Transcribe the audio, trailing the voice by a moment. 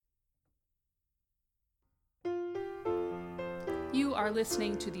You are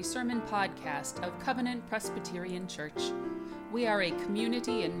listening to the sermon podcast of Covenant Presbyterian Church. We are a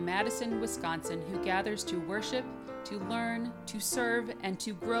community in Madison, Wisconsin who gathers to worship, to learn, to serve, and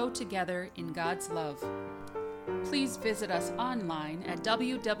to grow together in God's love. Please visit us online at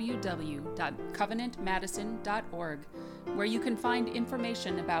www.covenantmadison.org, where you can find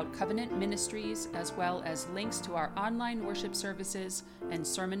information about Covenant Ministries as well as links to our online worship services and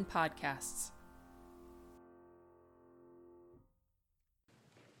sermon podcasts.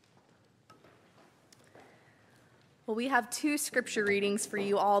 Well, we have two scripture readings for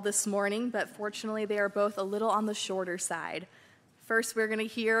you all this morning, but fortunately they are both a little on the shorter side. First, we're going to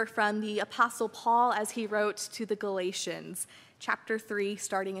hear from the Apostle Paul as he wrote to the Galatians, chapter 3,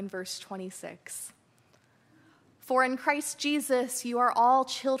 starting in verse 26. For in Christ Jesus you are all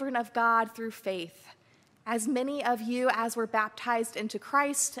children of God through faith. As many of you as were baptized into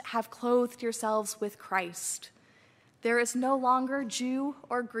Christ have clothed yourselves with Christ. There is no longer Jew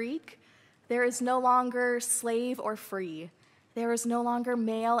or Greek. There is no longer slave or free. There is no longer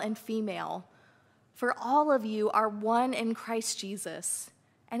male and female. For all of you are one in Christ Jesus.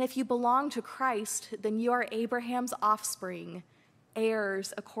 And if you belong to Christ, then you are Abraham's offspring,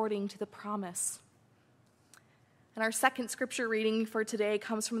 heirs according to the promise. And our second scripture reading for today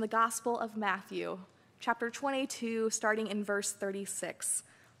comes from the Gospel of Matthew, chapter 22, starting in verse 36.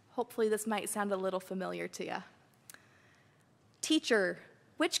 Hopefully this might sound a little familiar to you. Teacher,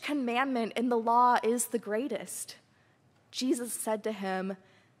 which commandment in the law is the greatest? Jesus said to him,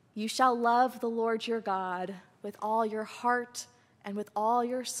 You shall love the Lord your God with all your heart and with all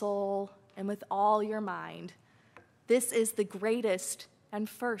your soul and with all your mind. This is the greatest and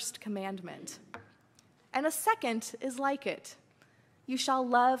first commandment. And a second is like it. You shall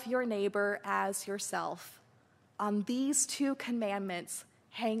love your neighbor as yourself. On these two commandments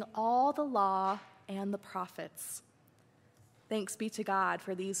hang all the law and the prophets. Thanks be to God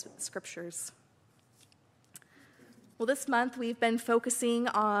for these scriptures. Well, this month we've been focusing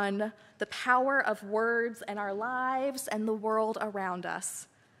on the power of words in our lives and the world around us.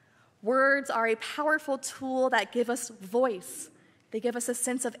 Words are a powerful tool that give us voice. They give us a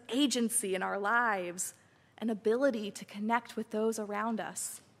sense of agency in our lives, an ability to connect with those around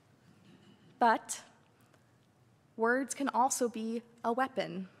us. But words can also be a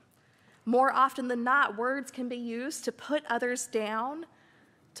weapon. More often than not, words can be used to put others down,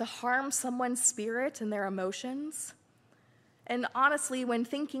 to harm someone's spirit and their emotions. And honestly, when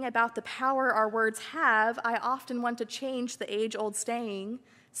thinking about the power our words have, I often want to change the age-old saying,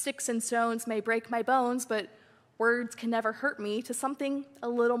 sticks and stones may break my bones, but words can never hurt me, to something a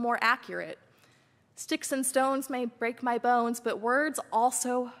little more accurate. Sticks and stones may break my bones, but words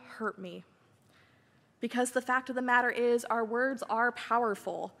also hurt me. Because the fact of the matter is, our words are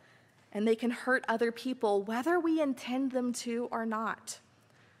powerful, and they can hurt other people, whether we intend them to or not.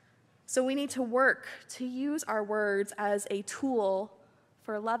 So we need to work to use our words as a tool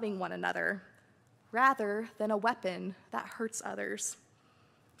for loving one another, rather than a weapon that hurts others.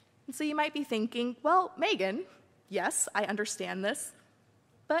 And so you might be thinking, well, Megan, yes, I understand this,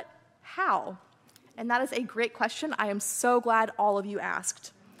 but how? And that is a great question. I am so glad all of you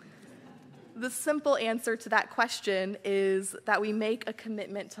asked. The simple answer to that question is that we make a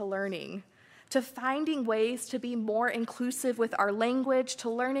commitment to learning, to finding ways to be more inclusive with our language, to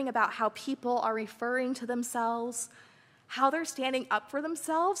learning about how people are referring to themselves, how they're standing up for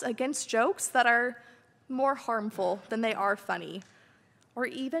themselves against jokes that are more harmful than they are funny, or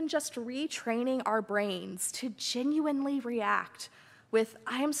even just retraining our brains to genuinely react with,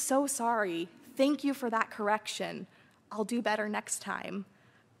 I am so sorry, thank you for that correction, I'll do better next time.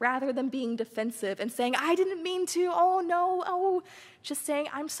 Rather than being defensive and saying, I didn't mean to, oh no, just saying,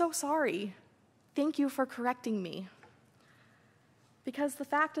 I'm so sorry. Thank you for correcting me. Because the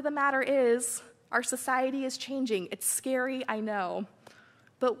fact of the matter is, our society is changing. It's scary, I know.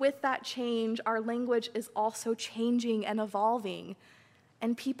 But with that change, our language is also changing and evolving.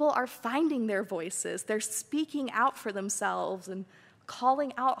 And people are finding their voices. They're speaking out for themselves and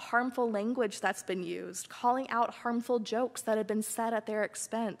calling out harmful language that's been used, calling out harmful jokes that have been said at their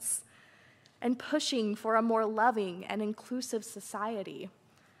expense, and pushing for a more loving and inclusive society.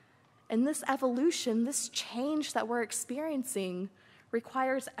 And this evolution, this change that we're experiencing,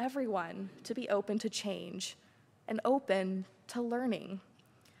 requires everyone to be open to change and open to learning.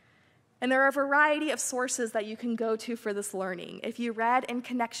 And there are a variety of sources that you can go to for this learning. If you read in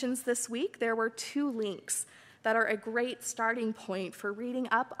Connections this week, there were 2 links that are a great starting point for reading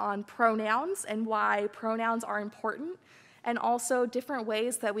up on pronouns and why pronouns are important, and also different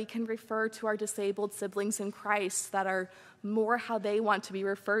ways that we can refer to our disabled siblings in Christ that are more how they want to be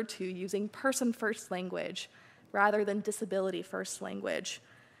referred to, using person-first language, rather than disability first language.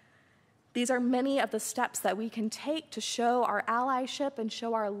 These are many of the steps that we can take to show our allyship and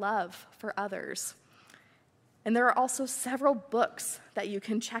show our love for others. And there are also several books that you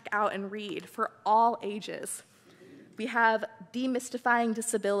can check out and read for all ages. We have Demystifying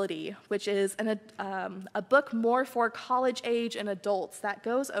Disability, which is a book more for college age and adults that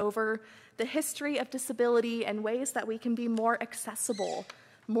goes over the history of disability and ways that we can be more accessible,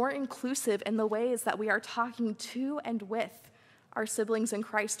 more inclusive in the ways that we are talking to and with our siblings in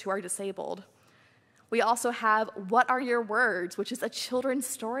Christ who are disabled. We also have What Are Your Words, which is a children's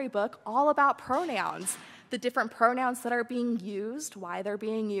storybook all about pronouns, the different pronouns that are being used, why they're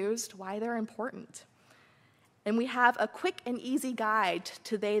being used, why they're important. And we have a quick and easy guide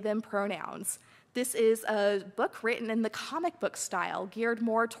to they, them pronouns. This is a book written in the comic book style, geared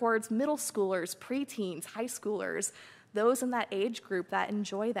more towards middle schoolers, preteens, high schoolers, those in that age group that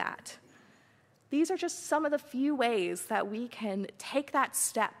enjoy that. These are just some of the few ways that we can take that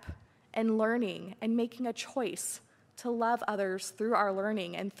step in learning and making a choice to love others through our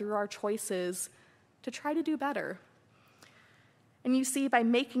learning and through our choices to try to do better. And you see, by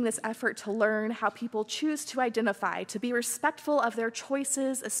making this effort to learn how people choose to identify, to be respectful of their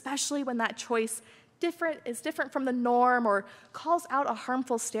choices, especially when that choice is different from the norm or calls out a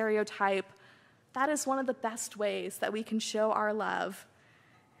harmful stereotype, that is one of the best ways that we can show our love.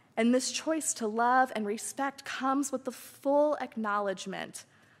 And this choice to love and respect comes with the full acknowledgement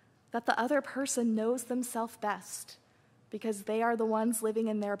that the other person knows themselves best because they are the ones living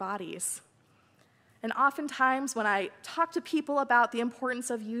in their bodies. And oftentimes when I talk to people about the importance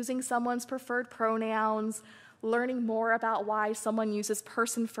of using someone's preferred pronouns, learning more about why someone uses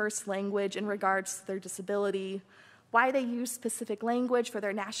person-first language in regards to their disability, why they use specific language for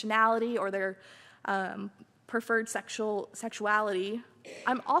their nationality or their preferred sexuality,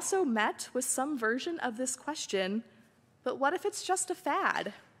 I'm also met with some version of this question, but what if it's just a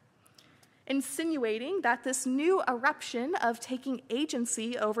fad? Insinuating that this new eruption of taking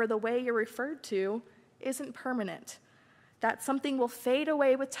agency over the way you're referred to isn't permanent, that something will fade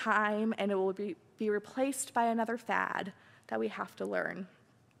away with time and it will be replaced by another fad that we have to learn.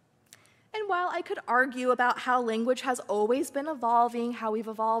 And while I could argue about how language has always been evolving, how we've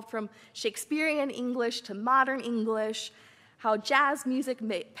evolved from Shakespearean English to modern English, how jazz music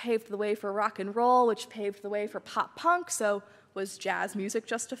paved the way for rock and roll, which paved the way for pop punk, so was jazz music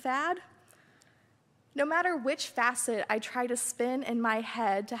just a fad? No matter which facet I try to spin in my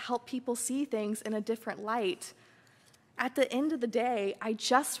head to help people see things in a different light, at the end of the day, I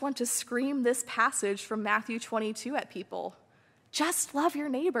just want to scream this passage from Matthew 22 at people. Just love your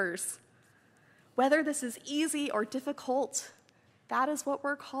neighbors. Whether this is easy or difficult, that is what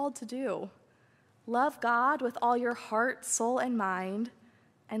we're called to do. Love God with all your heart, soul, and mind,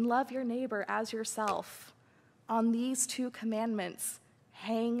 and love your neighbor as yourself. On these two commandments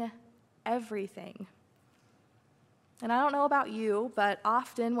hang everything. And I don't know about you, but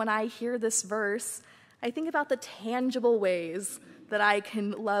often when I hear this verse, I think about the tangible ways that I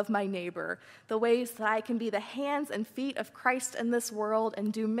can love my neighbor, the ways that I can be the hands and feet of Christ in this world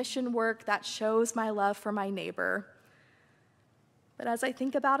and do mission work that shows my love for my neighbor. But as I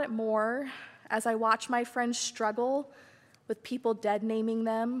think about it more, as I watch my friends struggle with people dead naming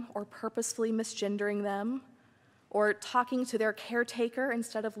them or purposefully misgendering them, or talking to their caretaker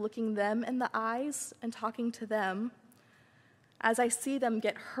instead of looking them in the eyes and talking to them, as I see them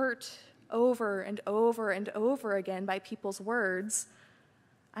get hurt over and over and over again by people's words,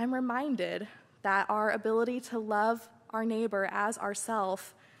 I'm reminded that our ability to love our neighbor as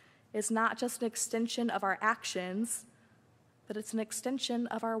ourself is not just an extension of our actions, but it's an extension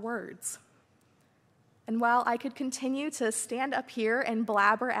of our words. And while I could continue to stand up here and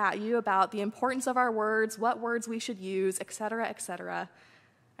blabber at you about the importance of our words, what words we should use, et cetera,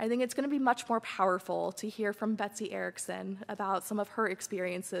 I think it's going to be much more powerful to hear from Betsy Erickson about some of her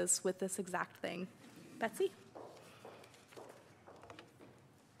experiences with this exact thing. Betsy?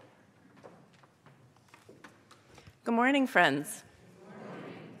 Good morning, friends. Good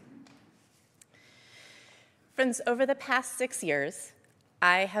morning. Friends, over the past 6 years,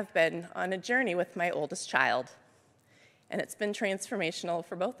 I have been on a journey with my oldest child, and it's been transformational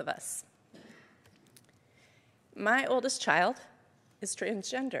for both of us. My oldest child is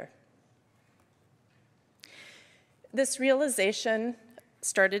transgender. This realization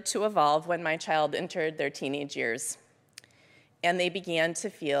started to evolve when my child entered their teenage years, and they began to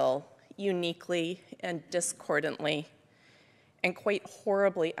feel uniquely and discordantly and quite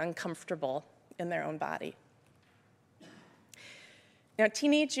horribly uncomfortable in their own body. Now,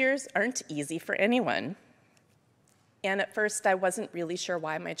 teenage years aren't easy for anyone, and at first I wasn't really sure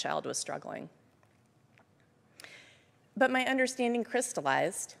why my child was struggling. But my understanding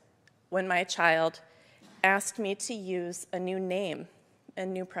crystallized when my child asked me to use a new name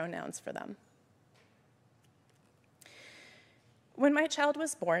and new pronouns for them. When my child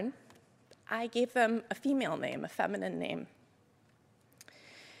was born, I gave them a female name, a feminine name.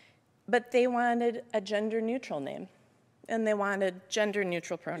 But they wanted a gender-neutral name, and they wanted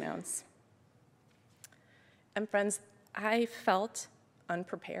gender-neutral pronouns. And friends, I felt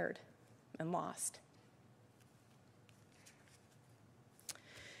unprepared and lost.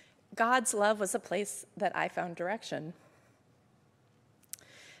 God's love was a place that I found direction.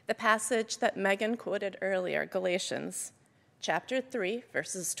 The passage that Megan quoted earlier, Galatians chapter 3,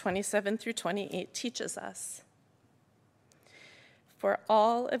 verses 27 through 28, teaches us, "For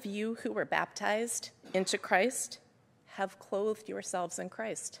all of you who were baptized into Christ have clothed yourselves in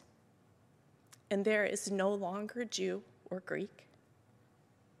Christ. And there is no longer Jew or Greek.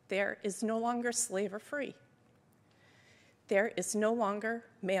 There is no longer slave or free. There is no longer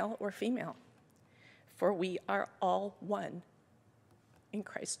male or female, for we are all one in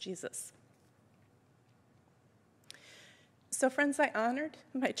Christ Jesus." So friends, I honored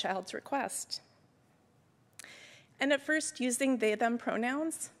my child's request. And at first, using they, them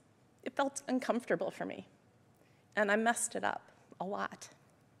pronouns, it felt uncomfortable for me. And I messed it up a lot.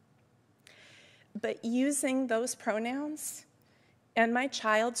 But using those pronouns and my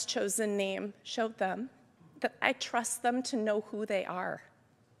child's chosen name showed them that I trust them to know who they are.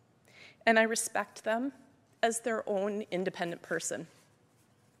 And I respect them as their own independent person.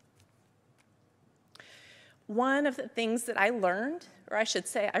 One of the things that I learned, or I should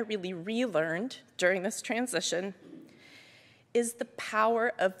say I really relearned during this transition, is the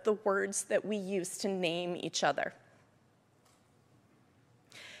power of the words that we use to name each other.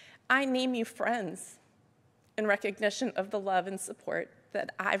 I name you friends in recognition of the love and support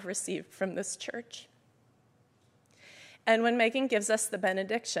that I've received from this church. And when Megan gives us the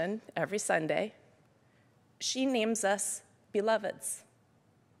benediction every Sunday, she names us beloveds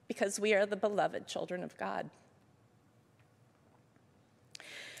because we are the beloved children of God.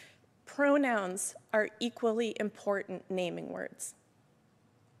 Pronouns are equally important naming words.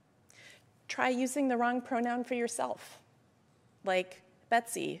 Try using the wrong pronoun for yourself, like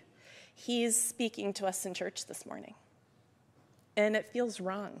Betsy. He's speaking to us in church this morning, and it feels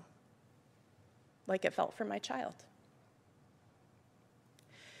wrong, like it felt for my child.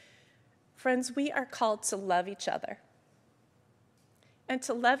 Friends, we are called to love each other. And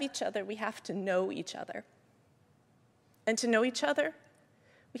to love each other, we have to know each other. And to know each other,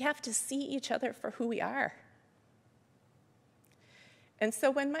 we have to see each other for who we are. And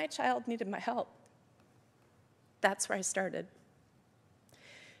so when my child needed my help, that's where I started.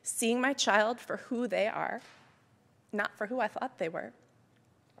 Seeing my child for who they are, not for who I thought they were.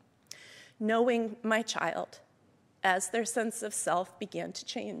 Knowing my child as their sense of self began to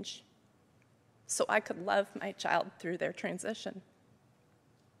change, so I could love my child through their transition.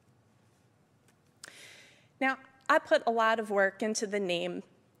 Now, I put a lot of work into the name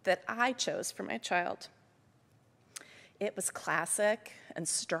that I chose for my child. It was classic and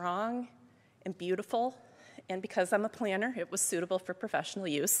strong and beautiful, and because I'm a planner, it was suitable for professional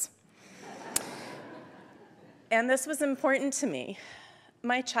use. And this was important to me.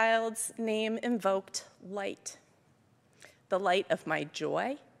 My child's name invoked light, the light of my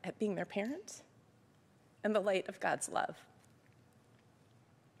joy at being their parent, and the light of God's love.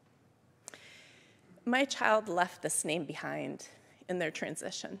 My child left this name behind in their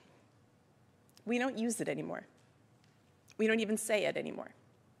transition. We don't use it anymore. We don't even say it anymore.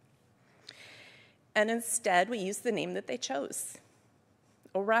 And instead, we use the name that they chose,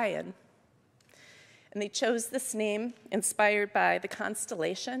 Orion. And they chose this name inspired by the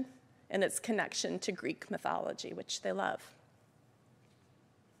constellation and its connection to Greek mythology, which they love.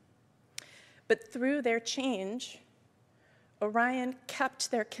 But through their change, Orion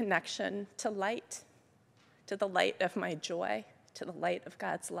kept their connection to light, to the light of my joy, to the light of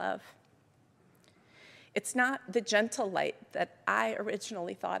God's love. It's not the gentle light that I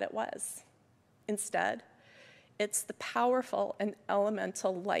originally thought it was. Instead, it's the powerful and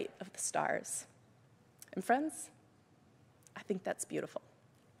elemental light of the stars. And friends, I think that's beautiful.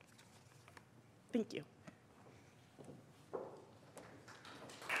 Thank you.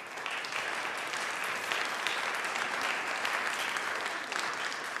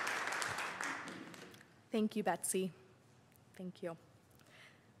 Thank you, Betsy. Thank you.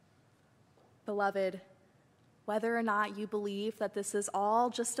 Beloved, whether or not you believe that this is all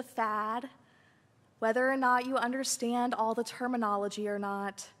just a fad, whether or not you understand all the terminology or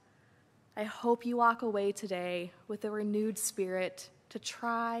not, I hope you walk away today with a renewed spirit to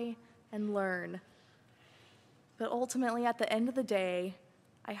try and learn. But ultimately, at the end of the day,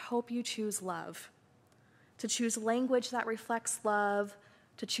 I hope you choose love. To choose language that reflects love,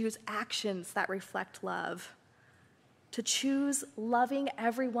 to choose actions that reflect love, to choose loving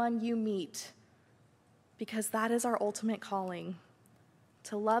everyone you meet, because that is our ultimate calling,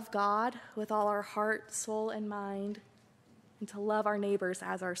 to love God with all our heart, soul, and mind, and to love our neighbors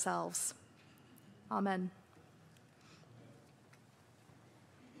as ourselves. Amen.